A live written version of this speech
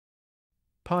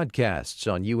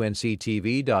podcasts on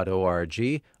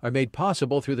UNC-TV.org are made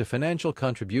possible through the financial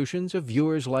contributions of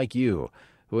viewers like you,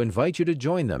 who invite you to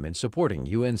join them in supporting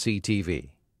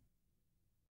UNC-TV.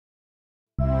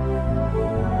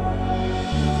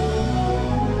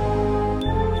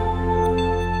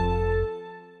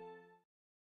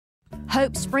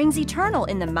 Hope springs eternal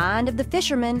in the mind of the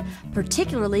fisherman,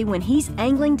 particularly when he's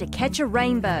angling to catch a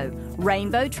rainbow.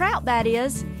 Rainbow trout, that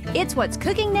is. It's what's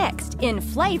cooking next in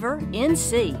Flavor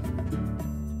NC.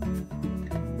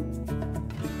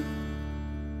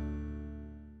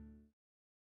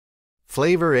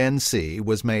 Flavor NC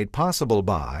was made possible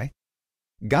by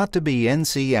Got to Be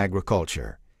NC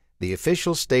Agriculture, the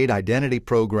official state identity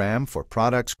program for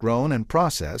products grown and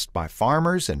processed by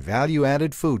farmers and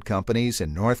value-added food companies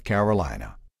in North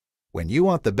Carolina. When you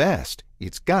want the best,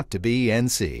 it's got to be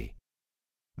NC.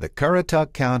 The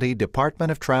Currituck County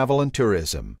Department of Travel and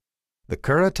Tourism. The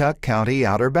Currituck County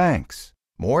Outer Banks.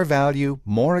 More value,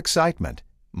 more excitement,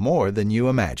 more than you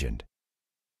imagined.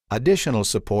 Additional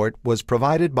support was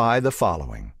provided by the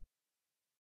following.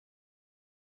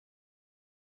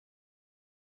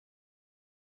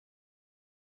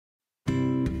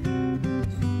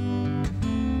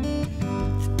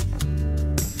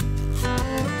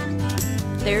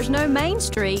 There's no Main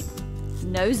Street,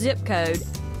 no zip code,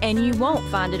 and you won't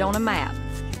find it on a map.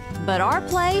 But our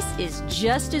place is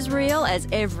just as real as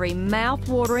every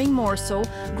mouth-watering morsel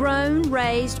grown,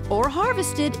 raised, or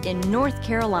harvested in North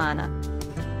Carolina.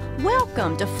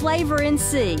 Welcome to Flavor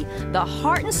NC, the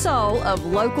heart and soul of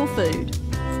local food.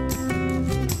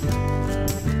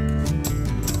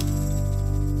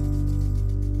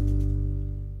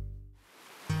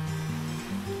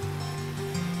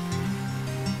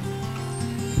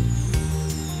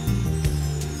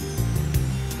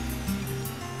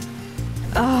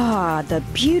 Ah, the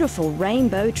beautiful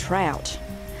rainbow trout.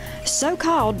 So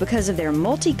called because of their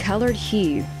multicolored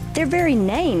hue. Their very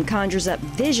name conjures up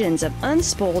visions of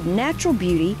unspoiled natural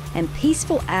beauty and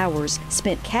peaceful hours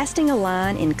spent casting a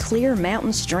line in clear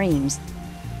mountain streams.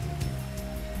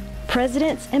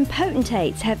 Presidents and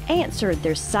potentates have answered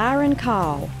their siren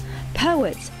call.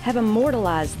 Poets have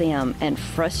immortalized them, and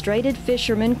frustrated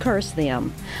fishermen curse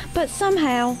them. But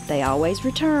somehow they always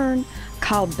return,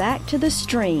 called back to the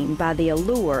stream by the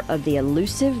allure of the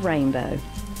elusive rainbow.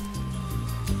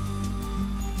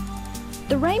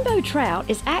 The rainbow trout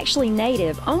is actually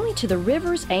native only to the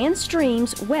rivers and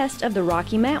streams west of the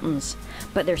Rocky Mountains.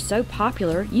 But they're so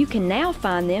popular you can now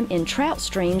find them in trout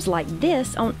streams like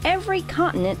this on every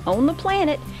continent on the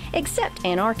planet except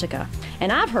Antarctica.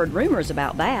 And I've heard rumors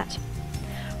about that.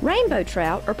 Rainbow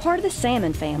trout are part of the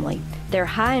salmon family. They're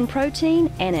high in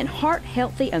protein and in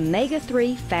heart-healthy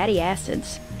omega-3 fatty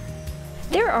acids.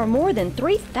 There are more than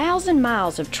 3,000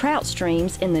 miles of trout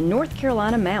streams in the North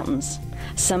Carolina mountains.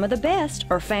 Some of the best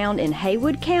are found in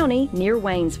Haywood County near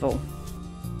Waynesville.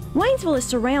 Waynesville is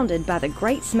surrounded by the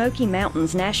Great Smoky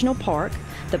Mountains National Park,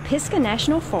 the Pisgah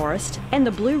National Forest, and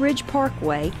the Blue Ridge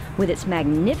Parkway with its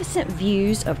magnificent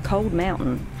views of Cold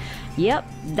Mountain. Yep,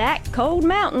 that Cold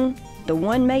Mountain, the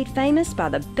one made famous by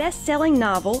the best-selling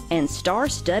novel and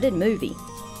star-studded movie.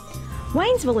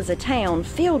 Waynesville is a town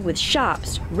filled with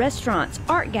shops, restaurants,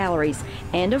 art galleries,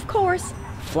 and of course,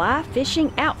 fly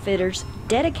fishing outfitters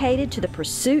dedicated to the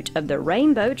pursuit of the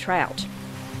rainbow trout.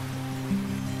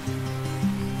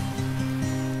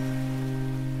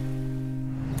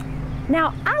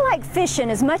 Now, I like fishing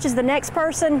as much as the next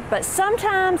person, but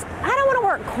sometimes I don't want to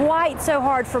work quite so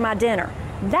hard for my dinner.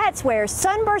 That's where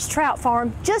Sunburst Trout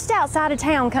Farm just outside of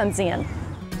town comes in.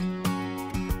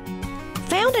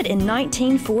 Founded in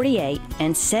 1948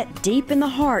 and set deep in the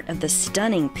heart of the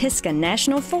stunning Pisgah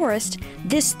National Forest,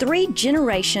 this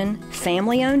three-generation,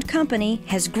 family-owned company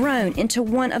has grown into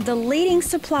one of the leading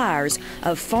suppliers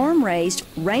of farm-raised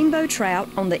rainbow trout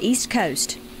on the East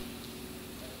Coast.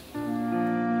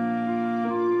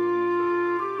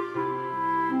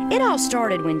 It all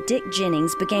started when Dick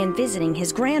Jennings began visiting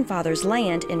his grandfather's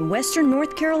land in western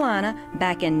North Carolina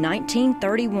back in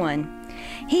 1931.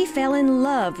 He fell in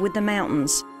love with the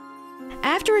mountains.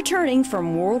 After returning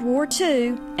from World War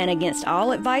II, and against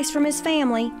all advice from his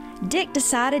family, Dick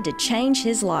decided to change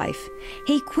his life.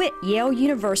 He quit Yale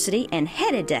University and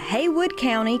headed to Haywood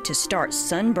County to start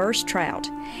Sunburst Trout.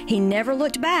 He never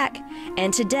looked back,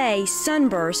 and today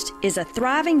Sunburst is a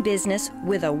thriving business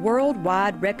with a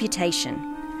worldwide reputation.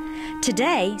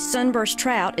 Today, Sunburst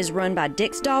Trout is run by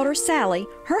Dick's daughter, Sally,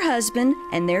 her husband,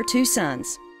 and their two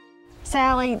sons.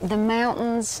 Sally, the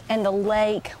mountains and the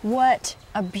lake, what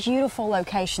a beautiful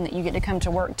location that you get to come to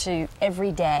work to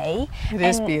every day. It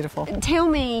is beautiful. Tell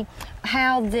me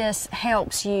how this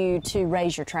helps you to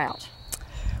raise your trout.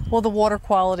 Well, the water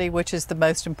quality, which is the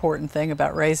most important thing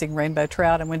about raising rainbow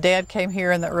trout. And when Dad came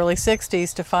here in the early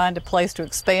 60s to find a place to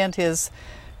expand his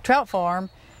trout farm,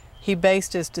 he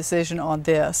based his decision on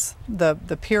this. The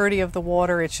purity of the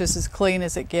water, it's just as clean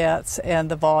as it gets, and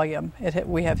the volume.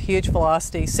 We have huge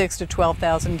velocity, 6,000 to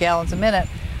 12,000 gallons a minute,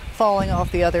 falling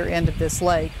off the other end of this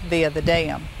lake via the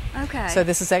dam. Okay. So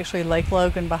this is actually Lake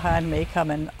Logan behind me,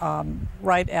 coming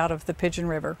right out of the Pigeon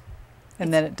River.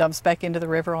 And then it dumps back into the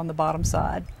river on the bottom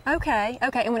side. Okay,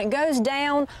 okay. And when it goes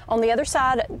down on the other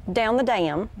side, down the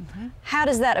dam, how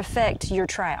does that affect your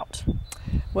trout?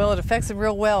 Well, it affects them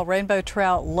real well. Rainbow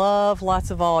trout love lots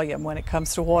of volume when it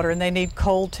comes to water, and they need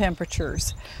cold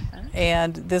temperatures.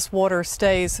 And this water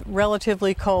stays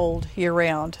relatively cold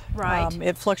year-round. Right.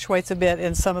 It fluctuates a bit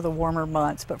in some of the warmer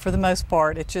months, but for the most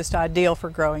part, it's just ideal for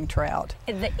growing trout.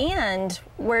 At the end,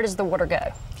 where does the water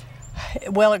go?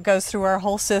 Well, it goes through our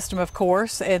whole system, of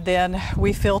course, and then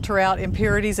we filter out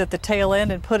impurities at the tail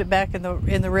end and put it back in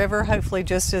the river, hopefully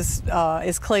just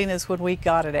as clean as when we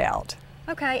got it out.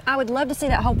 Okay, I would love to see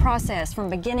that whole process from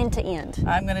beginning to end.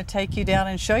 I'm going to take you down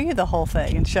and show you the whole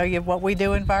thing and show you what we do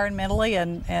environmentally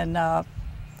and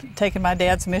taking my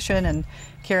dad's mission and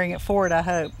carrying it forward, I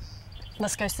hope.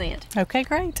 Let's go see it. Okay,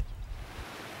 great.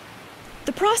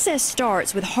 The process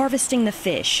starts with harvesting the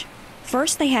fish.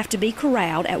 First, they have to be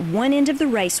corralled at one end of the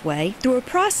raceway through a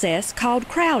process called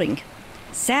crowding.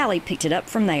 Sally picked it up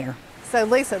from there. So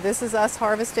Lisa, this is us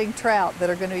harvesting trout that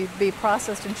are going to be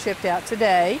processed and shipped out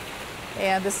today.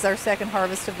 And this is our second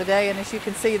harvest of the day. And as you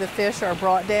can see, the fish are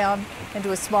brought down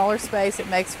into a smaller space. It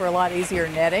makes for a lot easier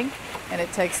netting. And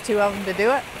it takes two of them to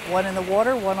do it, one in the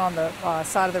water, one on the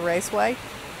side of the raceway.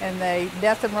 And they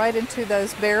net them right into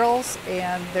those barrels,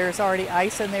 and there's already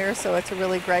ice in there, so it's a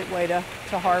really great way to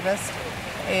harvest.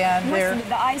 And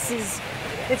the ice is?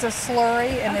 It's a slurry,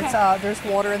 and okay. There's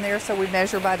water in there, so we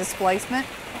measure by displacement.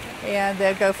 And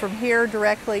they'll go from here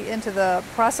directly into the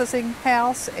processing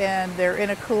house, and they're in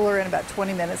a cooler in about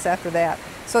 20 minutes after that.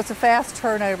 So it's a fast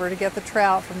turnover to get the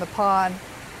trout from the pond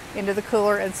into the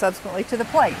cooler and subsequently to the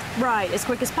plate. Right, as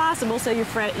quick as possible, so your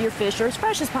fish are as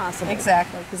fresh as possible.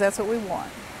 Exactly, because that's what we want.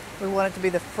 We want it to be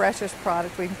the freshest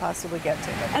product we can possibly get to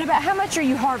it. And about how much are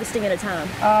you harvesting at a time?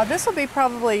 This will be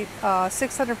probably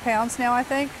 600 pounds now, I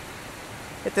think,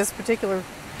 at this particular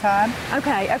time.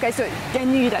 Okay, okay, so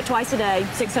and you do that twice a day,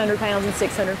 600 pounds and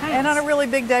 600 pounds. And on a really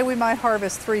big day, we might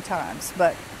harvest 3 times,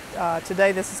 but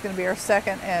today this is going to be our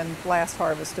second and last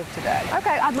harvest of today.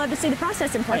 Okay, I'd love to see the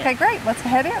processing plant. Okay, great. Let's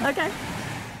head in. Okay.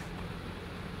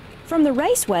 From the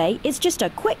raceway, it's just a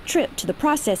quick trip to the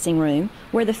processing room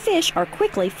where the fish are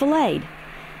quickly filleted.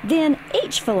 Then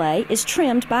each fillet is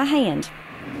trimmed by hand.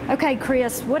 Okay,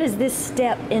 Chris, what is this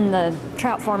step in the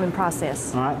trout farming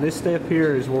process? All right, this step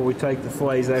here is where we take the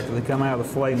fillets after they come out of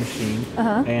the fillet machine,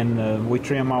 and we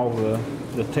trim all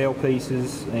the tail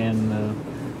pieces and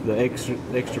the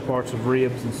extra parts of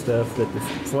ribs and stuff that the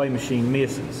fillet machine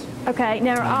misses. Okay,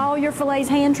 now are all your fillets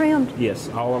hand trimmed? Yes,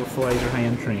 all of the fillets are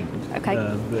hand trimmed. Okay.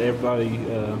 Everybody,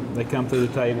 they come through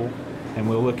the table, and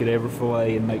we'll look at every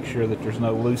fillet and make sure that there's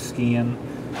no loose skin,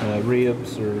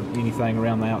 ribs, or anything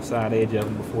around the outside edge of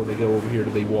them before they go over here to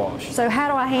be washed. So how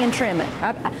do I hand trim it?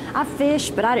 I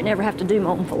fish, but I didn't ever have to do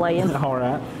my own filleting. All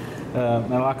right.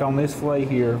 Now, like on this fillet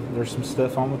here, there's some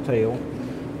stuff on the tail.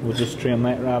 We'll just trim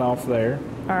that right off there.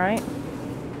 All right.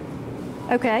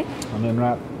 Okay. And then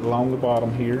right along the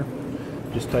bottom here,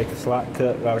 just take a slight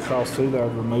cut right across through there to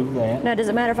remove that. Now, does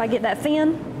it matter if I get that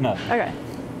fin? No. Okay.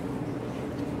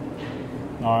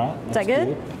 All right. Is that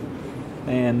good?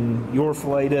 And your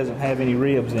fillet doesn't have any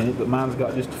ribs in it, but mine's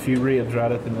got just a few ribs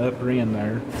right up in the upper end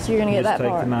there. So you're going to get that part.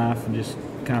 Just take the knife and just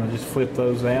kind of just flip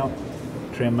those out,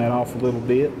 trim that off a little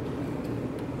bit,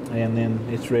 and then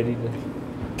it's ready to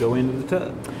go into the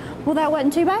tub. Well, that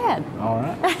wasn't too bad. All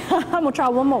right. I'm going to try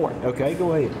one more. Okay,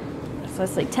 go ahead. So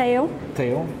let's see, tail.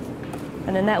 Tail.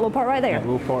 And then that little part right there. That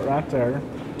little part right there.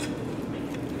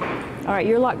 All right,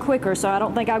 you're a lot quicker, so I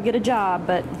don't think I'll get a job,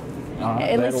 but right,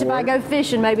 at least if I go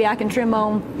fishing, maybe I can trim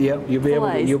on. Yep, you'll be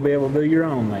able to do your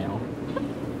own now.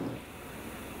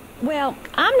 Well,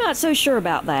 I'm not so sure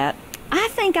about that. I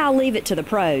think I'll leave it to the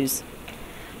pros.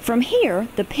 From here,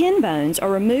 the pin bones are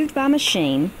removed by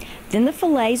machine, then the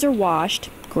fillets are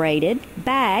washed, graded,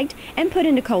 bagged, and put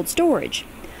into cold storage.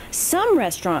 Some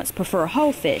restaurants prefer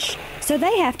whole fish, so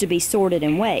they have to be sorted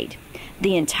and weighed.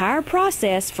 The entire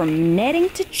process from netting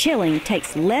to chilling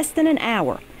takes less than an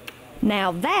hour.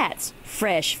 Now that's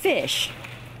fresh fish.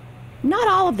 Not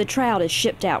all of the trout is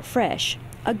shipped out fresh.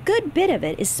 A good bit of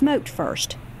it is smoked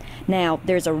first. Now,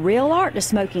 there's a real art to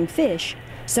smoking fish,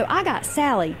 so I got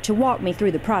Sally to walk me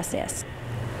through the process.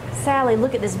 Sally,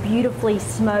 look at this beautifully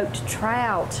smoked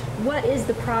trout. What is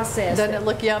the process? Doesn't it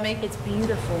look yummy? It's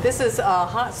beautiful. This is a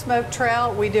hot smoked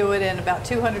trout. We do it in about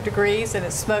 200 degrees and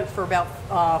it's smoked for about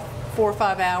 4 or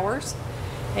 5 hours.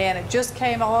 And it just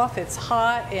came off. It's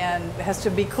hot and it has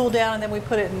to be cooled down, and then we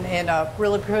put it in a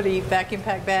really pretty vacuum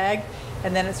packed bag,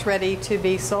 and then it's ready to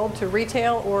be sold to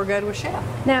retail or go to a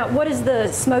chef. Now, what does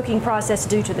the smoking process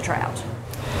do to the trout?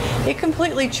 It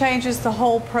completely changes the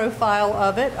whole profile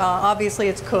of it. Obviously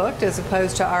it's cooked as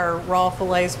opposed to our raw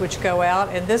fillets which go out,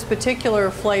 and this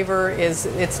particular flavor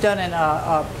it's done in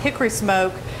a hickory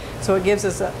smoke, so it gives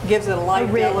it a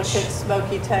light, rich, delicate,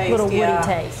 smoky taste. Little woody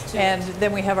taste. And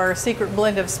then we have our secret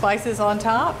blend of spices on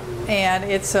top, and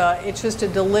it's just a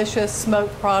delicious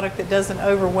smoked product that doesn't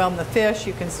overwhelm the fish.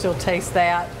 You can still taste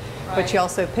that. But you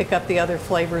also pick up the other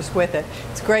flavors with it.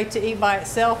 It's great to eat by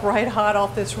itself, right hot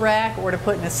off this rack, or to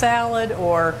put in a salad,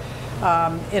 or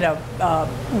in a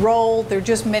roll. There are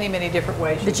just many, many different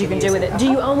ways that you can do with it. Do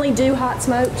you only do hot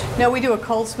smoked? No, we do a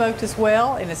cold smoked as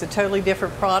well, and it's a totally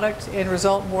different product. End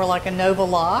result, more like a Nova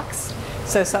lox.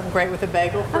 So something great with a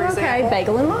bagel, for example. Okay,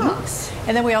 bagel and lox.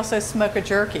 And then we also smoke a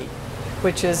jerky,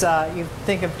 which is, you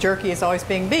think of jerky as always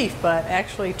being beef, but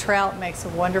actually trout makes a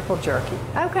wonderful jerky.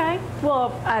 Okay,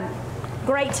 well,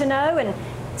 great to know, and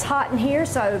it's hot in here,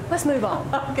 so let's move on.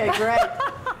 Okay, great.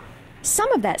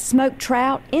 Some of that smoked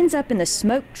trout ends up in the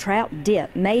smoked trout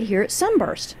dip made here at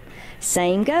Sunburst.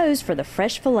 Same goes for the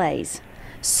fresh fillets.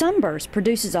 Sunburst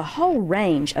produces a whole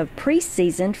range of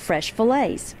pre-seasoned fresh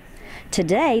fillets.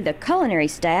 Today, the culinary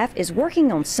staff is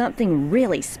working on something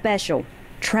really special,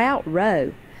 trout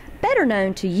roe, better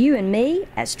known to you and me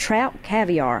as trout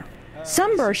caviar.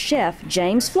 Sunburst chef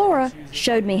James Flora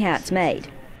showed me how it's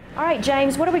made. All right,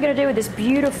 James, what are we going to do with this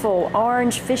beautiful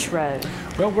orange fish roe?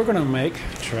 Well, we're going to make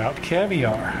trout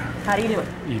caviar. How do you do it?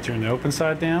 You turn the open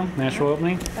side down, natural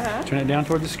opening, turn it down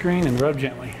toward the screen, and rub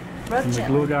gently. And the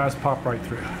little guys pop right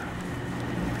through.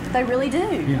 They really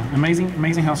do. Yeah,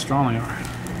 amazing how strong they are.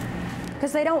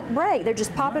 Because they don't break, they're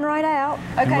just popping right out.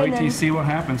 Okay, and wait till you see what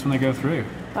happens when they go through.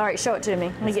 All right, show it to me.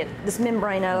 Let me get this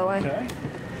membrane out of the way. Okay.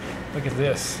 Look at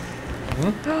this.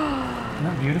 Isn't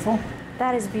that beautiful?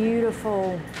 That is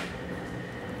beautiful.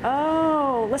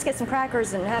 Oh, let's get some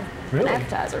crackers and have an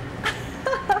appetizer.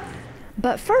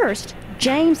 But first,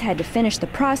 James had to finish the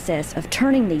process of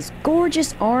turning these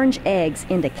gorgeous orange eggs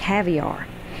into caviar.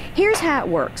 Here's how it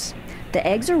works. The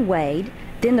eggs are weighed,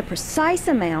 then the precise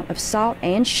amount of salt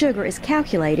and sugar is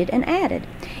calculated and added.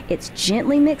 It's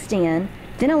gently mixed in,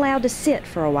 then allowed to sit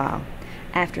for a while.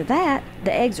 After that,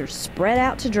 the eggs are spread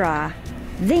out to dry.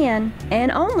 Then,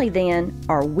 and only then,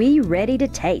 are we ready to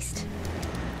taste.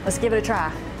 Let's give it a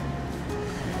try.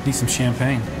 Need some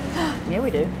champagne. Yeah,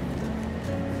 we do.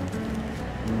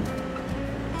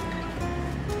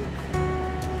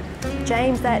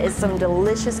 James, that is some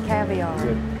delicious caviar.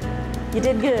 Good. You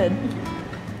did good.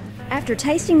 After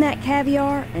tasting that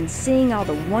caviar and seeing all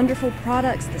the wonderful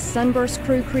products the Sunburst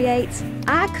crew creates,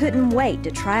 I couldn't wait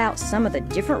to try out some of the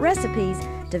different recipes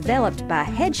developed by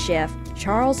head chef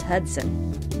Charles Hudson.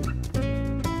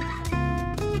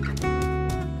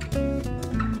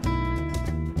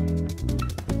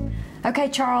 Okay,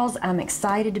 Charles, I'm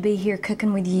excited to be here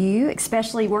cooking with you,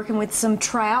 especially working with some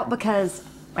trout, because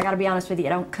I gotta be honest with you, I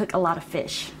don't cook a lot of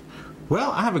fish.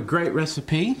 Well, I have a great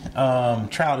recipe.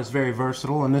 Trout is very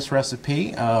versatile. In this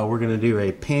recipe, we're going to do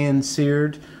a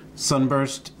pan-seared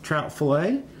sunburst trout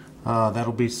fillet.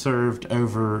 That'll be served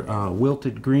over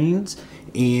wilted greens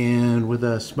and with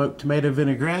a smoked tomato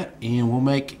vinaigrette, and we'll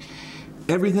make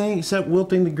everything except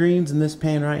wilting the greens in this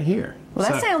pan right here. Well,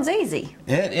 that sounds easy.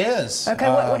 It is. Okay,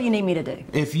 what do you need me to do?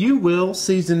 If you will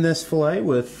season this fillet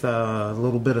with a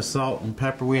little bit of salt and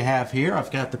pepper we have here.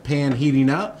 I've got the pan heating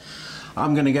up.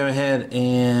 I'm going to go ahead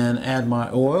and add my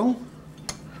oil.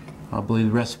 I believe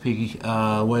the recipe,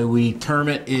 way we term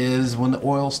it, is when the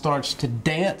oil starts to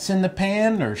dance in the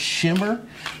pan or shimmer.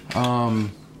 We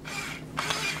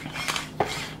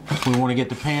want to get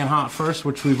the pan hot first,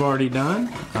 which we've already done.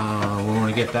 We want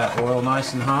to get that oil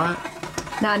nice and hot.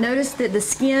 Now I noticed that the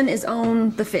skin is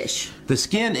on the fish. The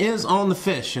skin is on the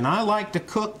fish, and I like to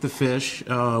cook the fish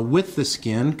with the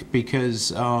skin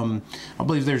because I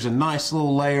believe there's a nice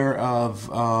little layer of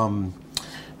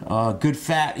good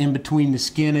fat in between the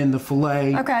skin and the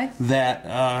fillet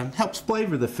that helps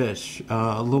flavor the fish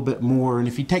a little bit more. And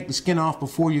if you take the skin off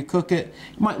before you cook it,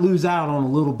 you might lose out on a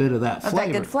little bit of that flavor. Of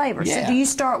that good flavor. Yeah. So do you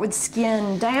start with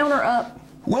skin down or up?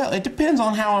 Well, it depends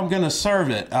on how I'm going to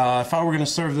serve it. If I were going to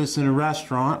serve this in a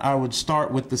restaurant, I would start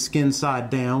with the skin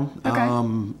side down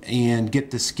and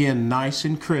get the skin nice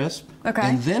and crisp,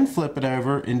 and then flip it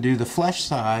over and do the flesh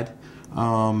side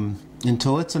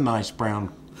until it's a nice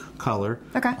brown color.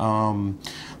 Okay.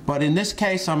 But in this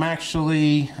case, I'm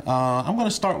actually I'm going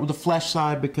to start with the flesh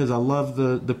side because I love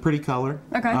the pretty color.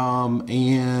 Okay.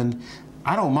 And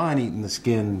I don't mind eating the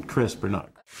skin crisp or not.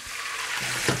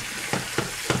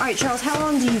 All right, Charles, how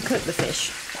long do you cook the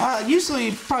fish?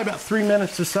 Usually probably about 3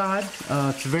 minutes aside.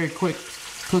 It's a very quick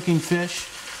cooking fish.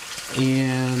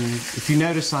 And if you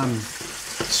notice, I'm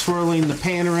swirling the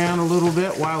pan around a little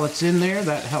bit while it's in there.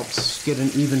 That helps get an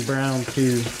even brown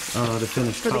to the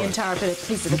finished color. For the entire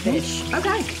piece of the fish.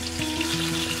 Okay.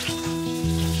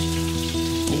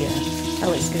 Yeah, that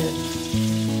looks good.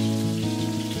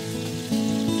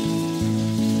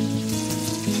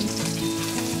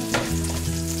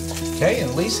 Okay,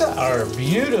 and Lisa,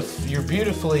 your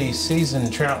beautifully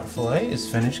seasoned trout fillet is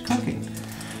finished cooking.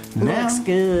 Now, looks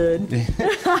good.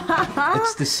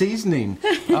 it's the seasoning.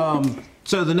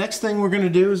 So the next thing we're going to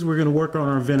do is we're going to work on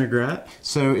our vinaigrette.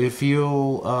 So if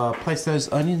you'll place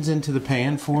those onions into the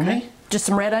pan for me. Just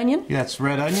some red onion? Yeah, it's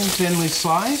red onion, thinly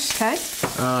sliced. Okay.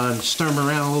 Stir them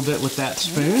around a little bit with that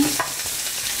spoon.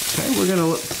 Okay, we're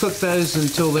going to cook those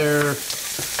until they're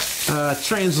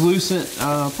translucent.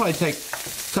 Probably take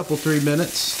a couple, 3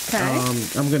 minutes. Okay.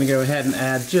 I'm going to go ahead and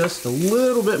add just a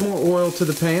little bit more oil to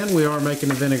the pan. We are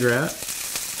making a vinaigrette.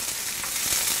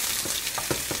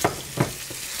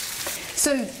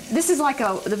 So this is like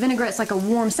the vinaigrette's like a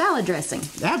warm salad dressing.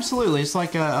 Absolutely, it's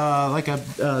like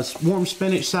a warm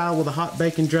spinach salad with a hot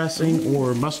bacon dressing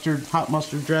or hot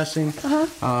mustard dressing.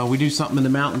 We do something in the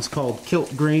mountains called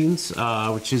kilt greens,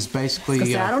 which is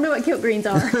basically. I don't know what kilt greens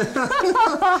are.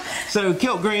 So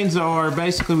kilt greens are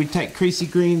basically we take creasy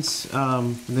greens.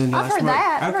 I've heard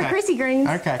that. I've heard creasy greens.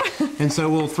 Okay, and so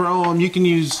we'll throw them. You can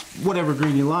use whatever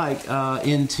green you like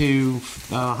into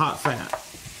hot fat.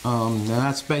 Now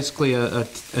that's basically a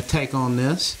take on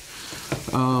this.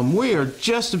 We are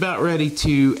just about ready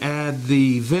to add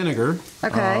the vinegar.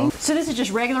 Okay. So this is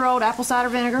just regular old apple cider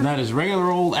vinegar? That is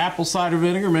regular old apple cider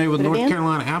vinegar made with North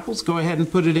Carolina apples. Go ahead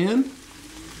and put it in.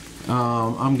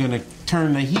 I'm going to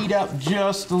turn the heat up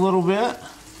just a little bit.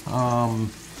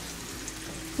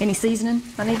 Any seasoning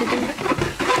I need to do?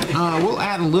 We'll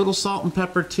add a little salt and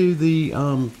pepper to the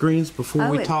greens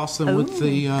before we toss them with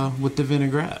the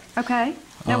vinaigrette. Okay.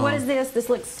 Now what is this? This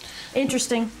looks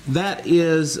interesting. That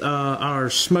is our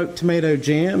smoked tomato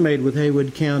jam made with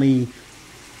Haywood County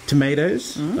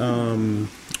tomatoes. And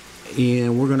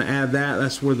we're going to add that.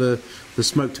 That's where the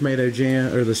smoked tomato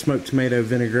jam or the smoked tomato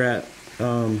vinaigrette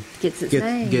gets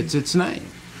its name.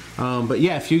 But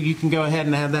yeah, if you can go ahead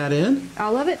and add that in.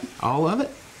 All of it? All of it.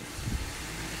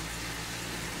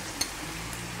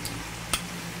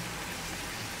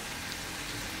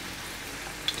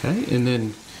 Okay, and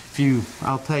then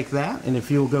I'll take that, and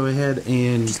if you'll go ahead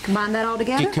and just combine that all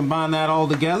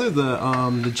together.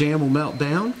 The jam will melt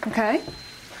down. Okay.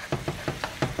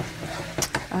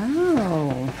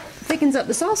 Oh, thickens up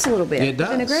the sauce a little bit. It does.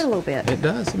 The vinaigrette a little bit. It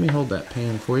does. Let me hold that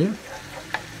pan for you.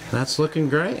 That's looking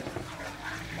great.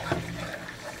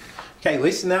 Okay,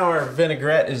 Lisa, now our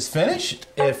vinaigrette is finished.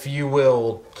 If you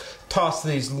will toss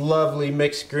these lovely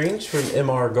mixed greens from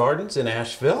MR Gardens in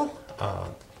Asheville.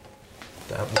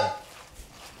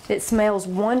 It smells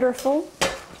wonderful.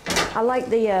 I like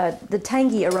the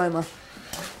tangy aroma.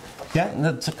 Yeah, and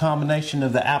that's a combination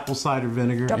of the apple cider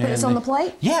vinegar. Do I put this on the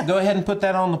plate? Yeah, go ahead and put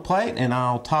that on the plate, and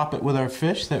I'll top it with our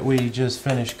fish that we just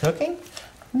finished cooking.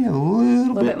 Yeah, a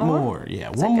little bit more. Yeah,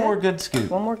 one more good scoop.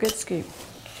 One more good scoop.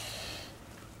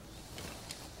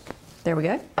 There we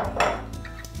go.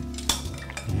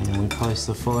 And we place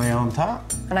the fillet on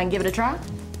top. And I can give it a try?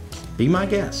 Be my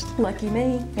guest. Lucky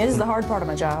me. It is the hard part of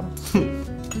my job.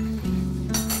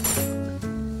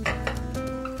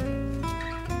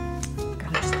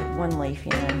 Gotta just get one leaf,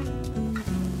 you know.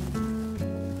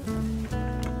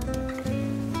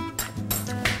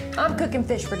 I'm cooking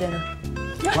fish for dinner.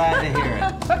 Glad to hear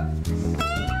it.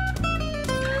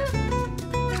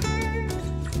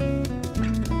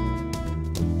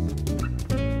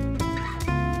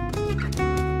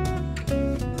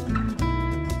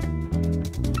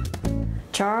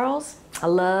 Charles, I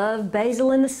love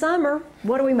basil in the summer.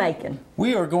 What are we making?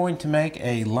 We are going to make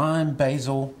a lime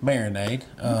basil marinade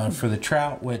for the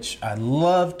trout, which I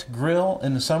love to grill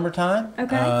in the summertime.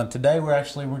 Okay. Today we're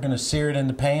going to sear it in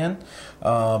the pan.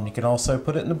 You can also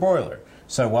put it in the broiler.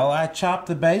 So while I chop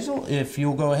the basil, if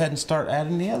you'll go ahead and start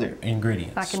adding the other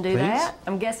ingredients. I can do that.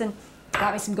 I'm guessing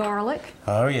got me some garlic.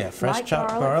 Oh yeah, fresh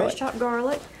chopped garlic. Fresh chopped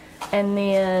garlic. And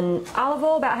then olive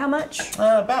oil, about how much?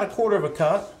 About 1/4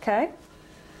 cup. Okay.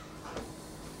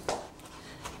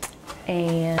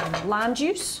 And lime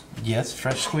juice. Yes,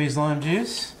 fresh squeezed lime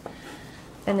juice.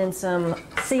 And then some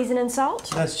seasoning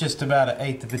salt. That's just about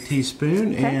 1/8 of a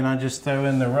teaspoon, Okay. and I just throw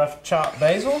in the rough chopped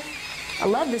basil. I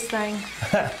love this thing.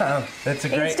 That's a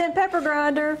great. Instant pepper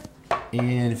grinder.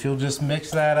 And if you'll just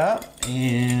mix that up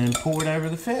and pour it over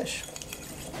the fish.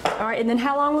 All right, and then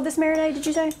how long will this marinate, did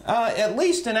you say? At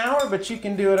least an hour, but you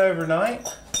can do it overnight.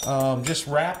 Just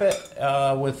wrap it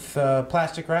with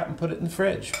plastic wrap and put it in the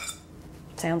fridge.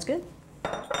 Sounds good.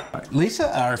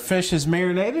 Lisa, our fish is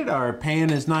marinated, our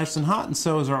pan is nice and hot, and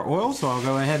so is our oil, so I'll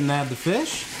go ahead and add the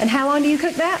fish. And how long do you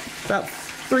cook that? About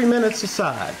 3 minutes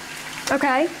aside.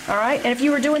 Okay, all right. And if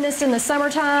you were doing this in the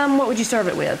summertime, what would you serve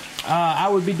it with? I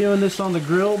would be doing this on the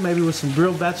grill, maybe with some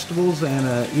grilled vegetables and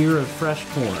an ear of fresh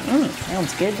corn.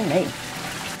 Sounds good to me.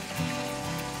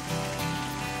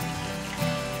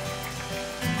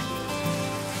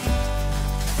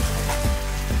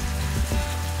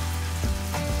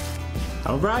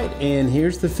 All right, and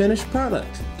here's the finished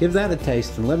product. Give that a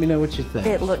taste and let me know what you think.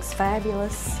 It looks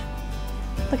fabulous.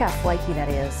 Look how flaky that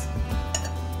is.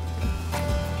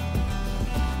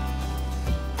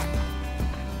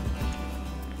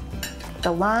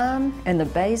 The lime and the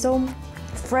basil,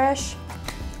 fresh.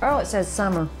 Oh, it says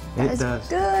summer. It does.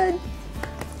 Good.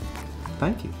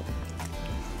 Thank you.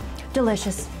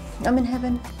 Delicious. I'm in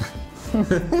heaven.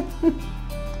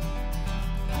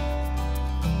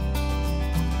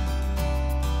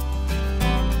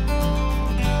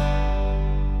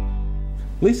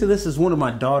 Lisa, this is one of my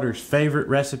daughter's favorite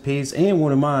recipes and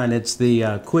one of mine. It's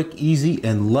the quick, easy,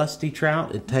 and lusty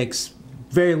trout. It takes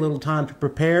very little time to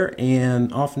prepare,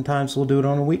 and oftentimes we'll do it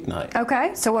on a weeknight.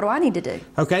 Okay, so what do I need to do?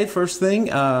 Okay, first thing,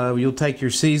 you'll take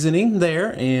your seasoning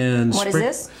there and... What is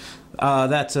this?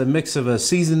 That's a mix of a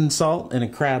seasoned salt and a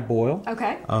crab boil.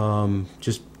 Okay.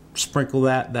 Just sprinkle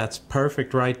that. That's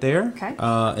perfect right there. Okay.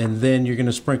 And then you're going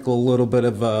to sprinkle a little bit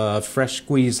of fresh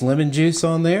squeezed lemon juice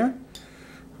on there.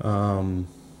 One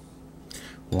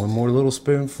more little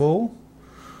spoonful.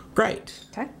 Great.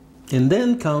 Okay. And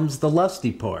then comes the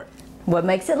lusty part. What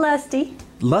makes it lusty?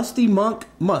 Lusty Monk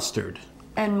mustard.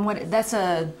 And that's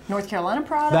a North Carolina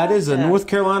product? That is a North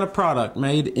Carolina product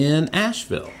made in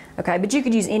Asheville. Okay, but you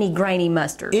could use any grainy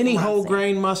mustard. Any whole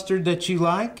grain mustard that you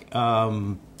like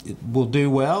it will do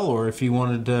well, or if you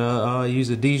wanted to use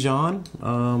a Dijon,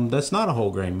 that's not a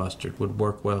whole grain mustard, would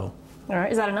work well. All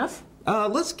right, is that enough?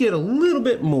 Let's get a little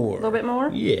bit more. A little bit more?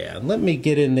 Yeah, let me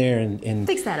get in there and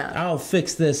fix that up. I'll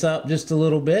fix this up just a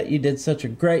little bit. You did such a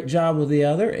great job with the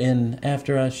other, and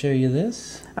after I show you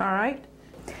this. All right.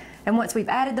 And once we've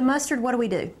added the mustard, what do we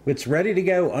do? It's ready to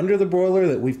go under the broiler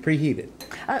that we've preheated.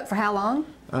 For how long?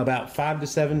 About 5 to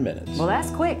 7 minutes. Well, that's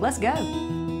quick. Let's go.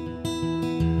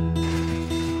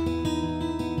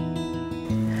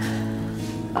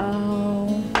 Oh,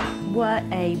 what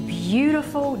a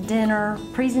beautiful dinner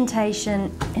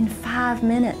presentation in 5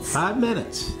 minutes. 5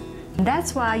 minutes.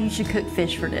 That's why you should cook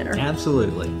fish for dinner.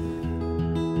 Absolutely.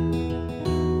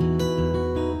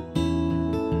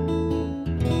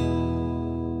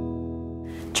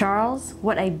 Charles,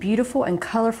 what a beautiful and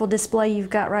colorful display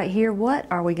you've got right here. What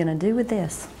are we going to do with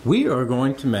this? We are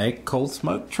going to make cold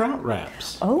smoked trout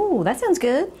wraps. Oh, that sounds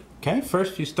good. Okay,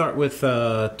 first you start with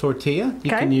tortilla. You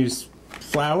Okay. can use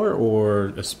flour or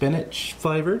a spinach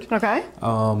flavored. Okay.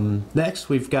 Next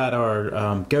we've got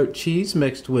our goat cheese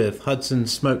mixed with Hudson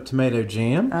smoked tomato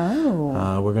jam.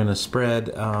 Oh. We're going to spread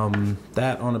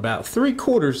that on about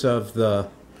 3/4 of the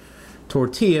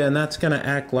tortilla, and that's going to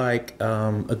act like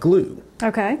a glue.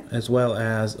 Okay. As well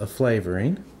as a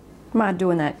flavoring. Am I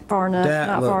doing that far enough?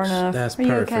 Not far enough? That's Are you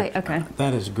perfect. okay? Okay.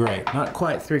 That is great. Not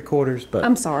quite 3/4, but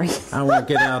I'm sorry. I won't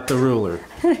get out the ruler.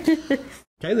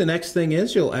 Okay, the next thing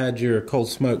is you'll add your cold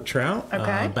smoked trout.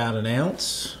 Okay. About 1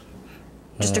 ounce.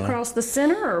 Just across the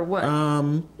center, or what?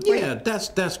 Yeah,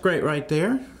 that's great right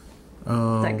there.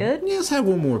 Is that good? Yeah, let's have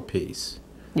one more piece.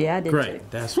 Yeah, I did Great, too.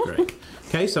 that's great.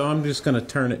 Okay, so I'm just going to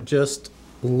turn it just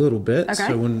a little bit, Okay.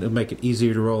 so it'll make it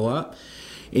easier to roll up.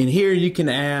 In here you can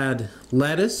add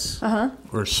lettuce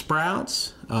or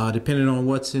sprouts, depending on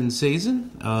what's in season.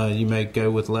 You may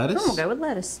go with lettuce. I'm going to go with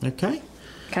lettuce. Okay,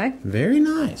 Okay. very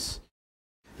nice.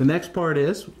 The next part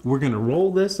is we're going to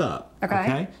roll this up.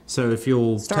 Okay. So if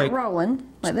you'll Start rolling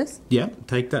like this.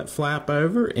 take that flap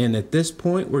over, and at this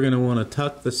point we're going to want to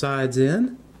tuck the sides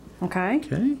in. Okay.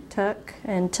 Okay. Tuck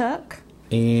and tuck.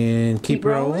 And keep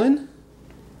rolling. rolling.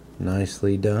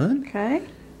 Nicely done. Okay.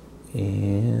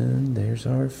 And there's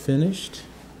our finished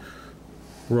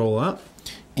roll up.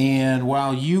 And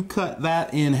while you cut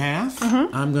that in half,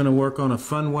 I'm going to work on a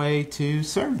fun way to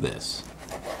serve this.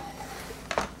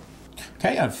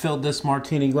 Okay, I've filled this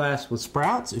martini glass with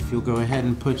sprouts. If you'll go ahead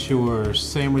and put your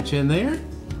sandwich in there.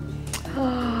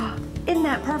 Isn't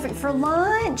that perfect for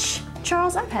lunch?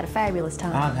 Charles, I've had a fabulous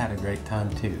time. I've had a great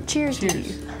time too. Cheers to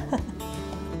you.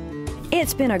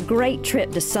 It's been a great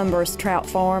trip to Sunburst Trout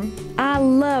Farm. I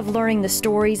love learning the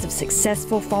stories of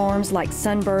successful farms like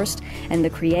Sunburst and the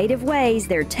creative ways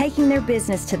they're taking their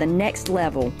business to the next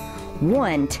level,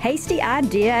 one tasty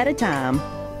idea at a time.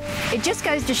 It just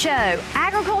goes to show,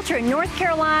 agriculture in North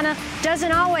Carolina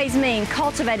doesn't always mean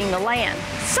cultivating the land.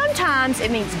 Sometimes it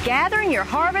means gathering your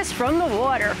harvest from the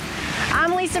water.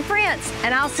 I'm Lisa Prince,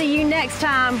 and I'll see you next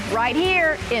time right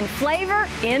here in Flavor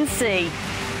NC.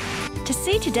 To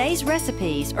see today's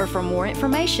recipes or for more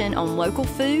information on local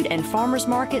food and farmers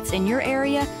markets in your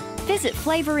area, visit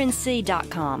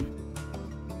flavornc.com.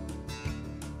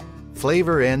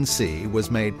 Flavor NC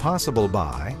was made possible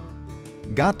by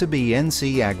Got to Be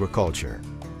NC Agriculture,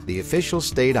 the official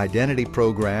state identity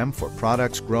program for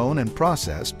products grown and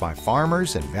processed by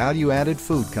farmers and value-added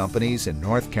food companies in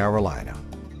North Carolina.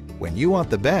 When you want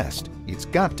the best, it's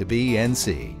got to be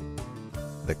NC.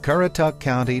 The Currituck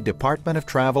County Department of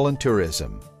Travel and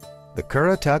Tourism. The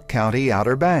Currituck County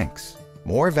Outer Banks.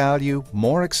 More value,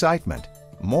 more excitement,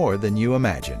 more than you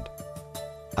imagined.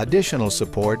 Additional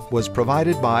support was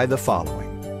provided by the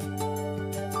following.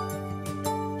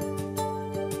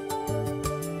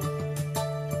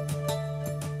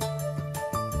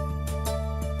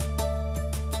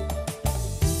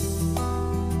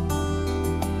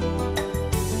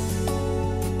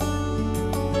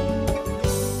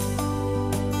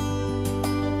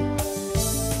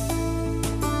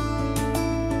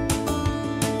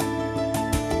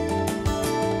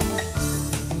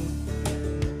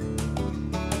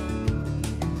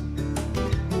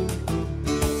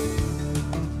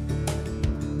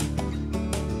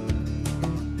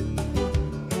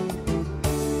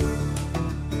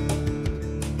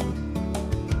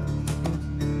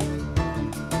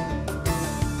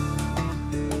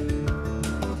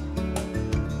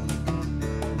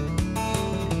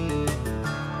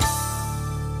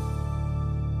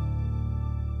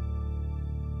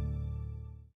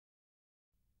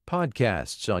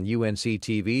 Podcasts on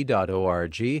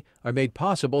UNC-TV.org are made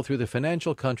possible through the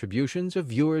financial contributions of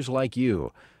viewers like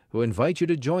you, who invite you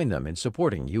to join them in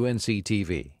supporting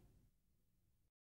UNC-TV.